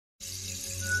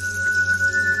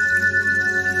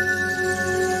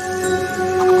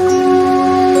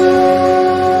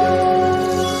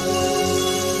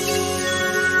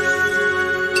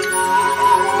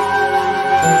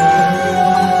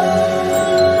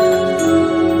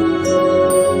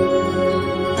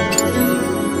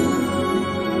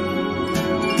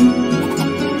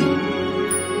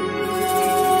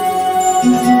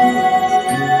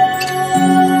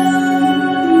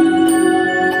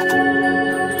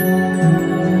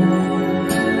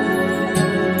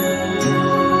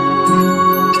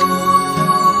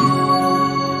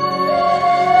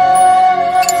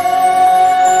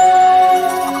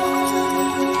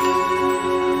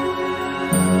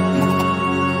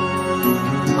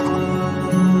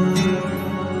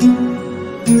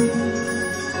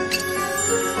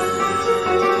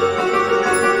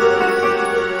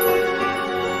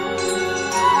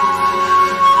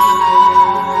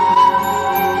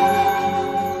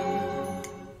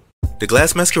The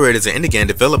Glass Masquerade is an indie game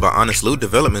developed by Honest Loot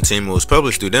development team and was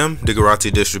published through them,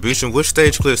 Digarati Distribution, with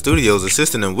Stage Clear Studios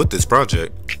assisting them with this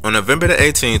project. On November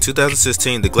 18,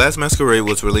 2016, The Glass Masquerade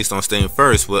was released on Steam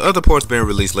first, with other ports being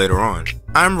released later on.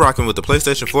 I'm rocking with the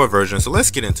PlayStation 4 version, so let's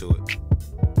get into it.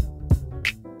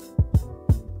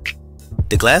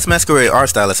 The Glass Masquerade art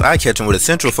style is eye-catching, with a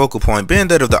central focal point being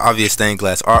that of the obvious stained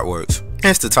glass artworks,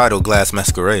 hence the title Glass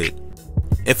Masquerade.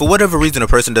 If for whatever reason a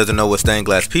person doesn't know what stained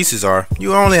glass pieces are,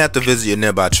 you only have to visit your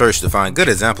nearby church to find good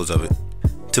examples of it.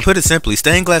 To put it simply,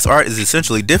 stained glass art is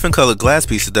essentially different colored glass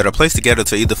pieces that are placed together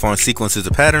to either form sequences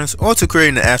of patterns or to create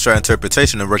an abstract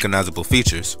interpretation of recognizable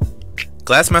features.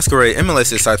 Glass Masquerade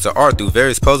emulates these types of art through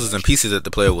various puzzles and pieces that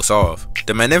the player will solve.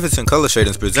 The magnificent color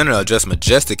shadings presented are just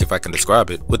majestic, if I can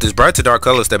describe it, with its bright to dark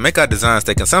colors that make our designs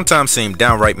that can sometimes seem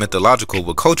downright mythological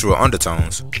with cultural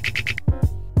undertones.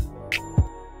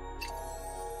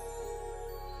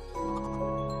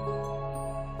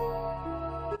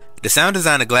 The sound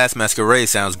design of Glass Masquerade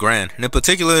sounds grand, and in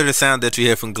particular the sound that you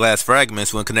hear from glass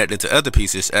fragments when connected to other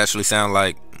pieces actually sound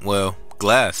like, well,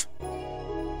 glass.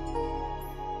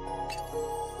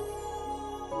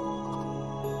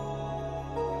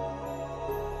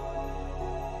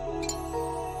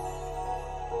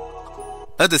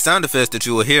 Other sound effects that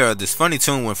you will hear are this funny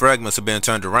tune when fragments are being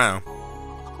turned around,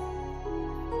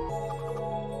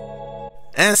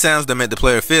 and sounds that make the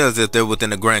player feel as if they're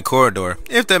within a grand corridor,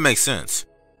 if that makes sense.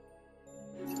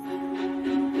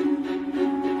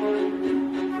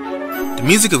 The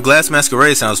music of Glass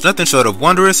Masquerade sounds nothing short of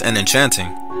wondrous and enchanting.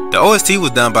 The OST was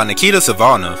done by Nikita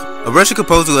Sevalnev, a Russian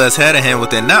composer who has had a hand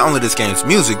within not only this game's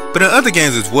music, but in other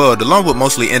games as well, along with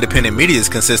mostly independent media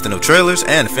consisting of trailers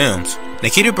and films.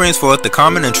 Nikita brings forth the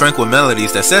calming and tranquil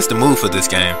melodies that sets the mood for this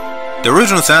game. The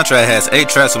original soundtrack has 8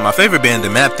 tracks, with my favorite being the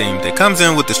map theme that comes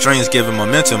in with the strings giving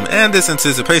momentum and this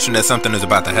anticipation that something is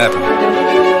about to happen.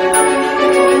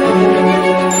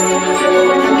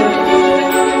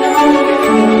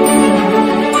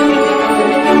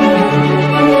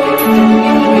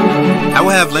 I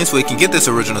will have links where you can get this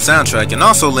original soundtrack, and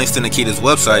also links to Nikita's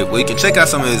website where you can check out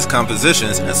some of his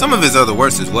compositions and some of his other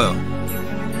works as well.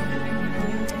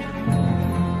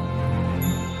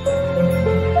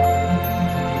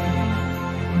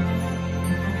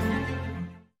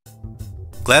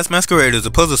 Glass Masquerade is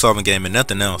a puzzle solving game and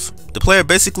nothing else. The player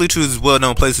basically chooses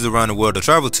well-known places around the world to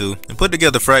travel to and put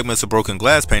together fragments of broken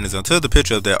glass paintings until the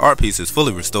picture of their art piece is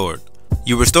fully restored.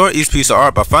 You restore each piece of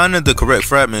art by finding the correct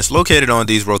fragments located on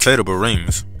these rotatable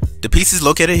rings. The pieces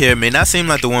located here may not seem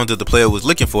like the ones that the player was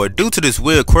looking for due to this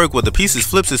weird quirk where the pieces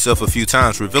flips itself a few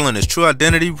times, revealing its true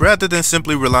identity rather than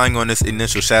simply relying on its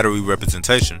initial shadowy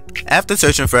representation. After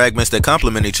searching fragments that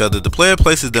complement each other, the player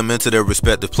places them into their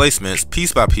respective placements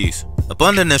piece by piece.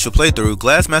 Upon the initial playthrough,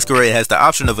 Glass Masquerade has the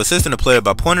option of assisting the player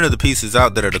by pointing the pieces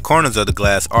out that are the corners of the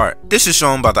glass art. This is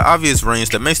shown by the obvious rings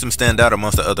that makes them stand out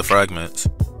amongst the other fragments.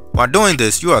 While doing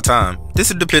this, you are timed.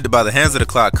 This is depicted by the hands of the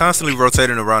clock constantly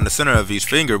rotating around the center of each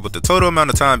finger, with the total amount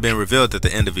of time being revealed at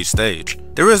the end of each stage.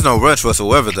 There is no rush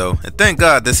whatsoever though, and thank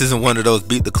God this isn't one of those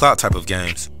beat the clock type of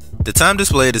games. The time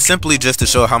displayed is simply just to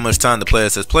show how much time the player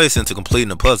has placed into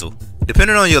completing a puzzle.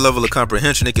 Depending on your level of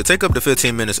comprehension, it could take up to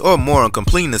 15 minutes or more on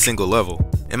completing a single level.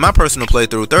 In my personal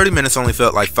playthrough, 30 minutes only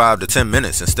felt like 5 to 10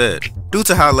 minutes instead. Due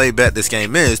to how laid back this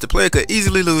game is, the player could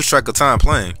easily lose track of time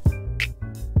playing.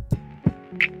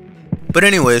 But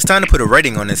anyway, it's time to put a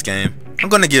rating on this game. I'm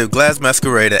gonna give Glass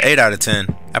Masquerade an 8 out of 10.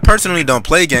 I personally don't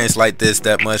play games like this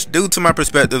that much due to my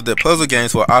perspective that puzzle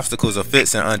games where obstacles are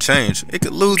fixed and unchanged, it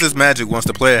could lose its magic once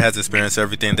the player has experienced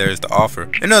everything there is to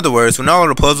offer. In other words, when all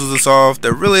of the puzzles are solved,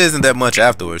 there really isn't that much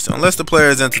afterwards, unless the player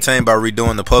is entertained by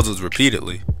redoing the puzzles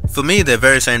repeatedly. For me, that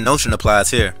very same notion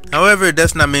applies here. However, it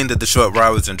does not mean that the short ride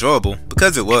was enjoyable,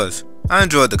 because it was. I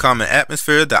enjoyed the calming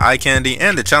atmosphere, the eye candy,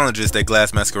 and the challenges that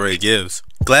Glass Masquerade gives.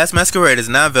 Glass Masquerade is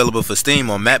now available for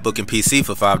Steam on MacBook and PC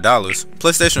for $5,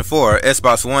 PlayStation 4,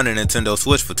 Xbox One, and Nintendo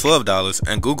Switch for $12,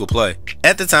 and Google Play.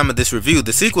 At the time of this review,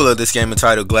 the sequel of this game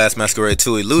entitled Glass Masquerade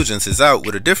 2 Illusions is out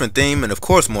with a different theme and of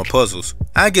course more puzzles.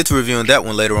 I get to reviewing that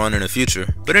one later on in the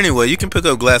future. But anyway, you can pick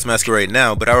up Glass Masquerade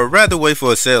now, but I would rather wait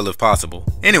for a sale if possible.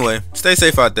 Anyway, stay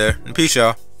safe out there, and peace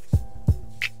y'all.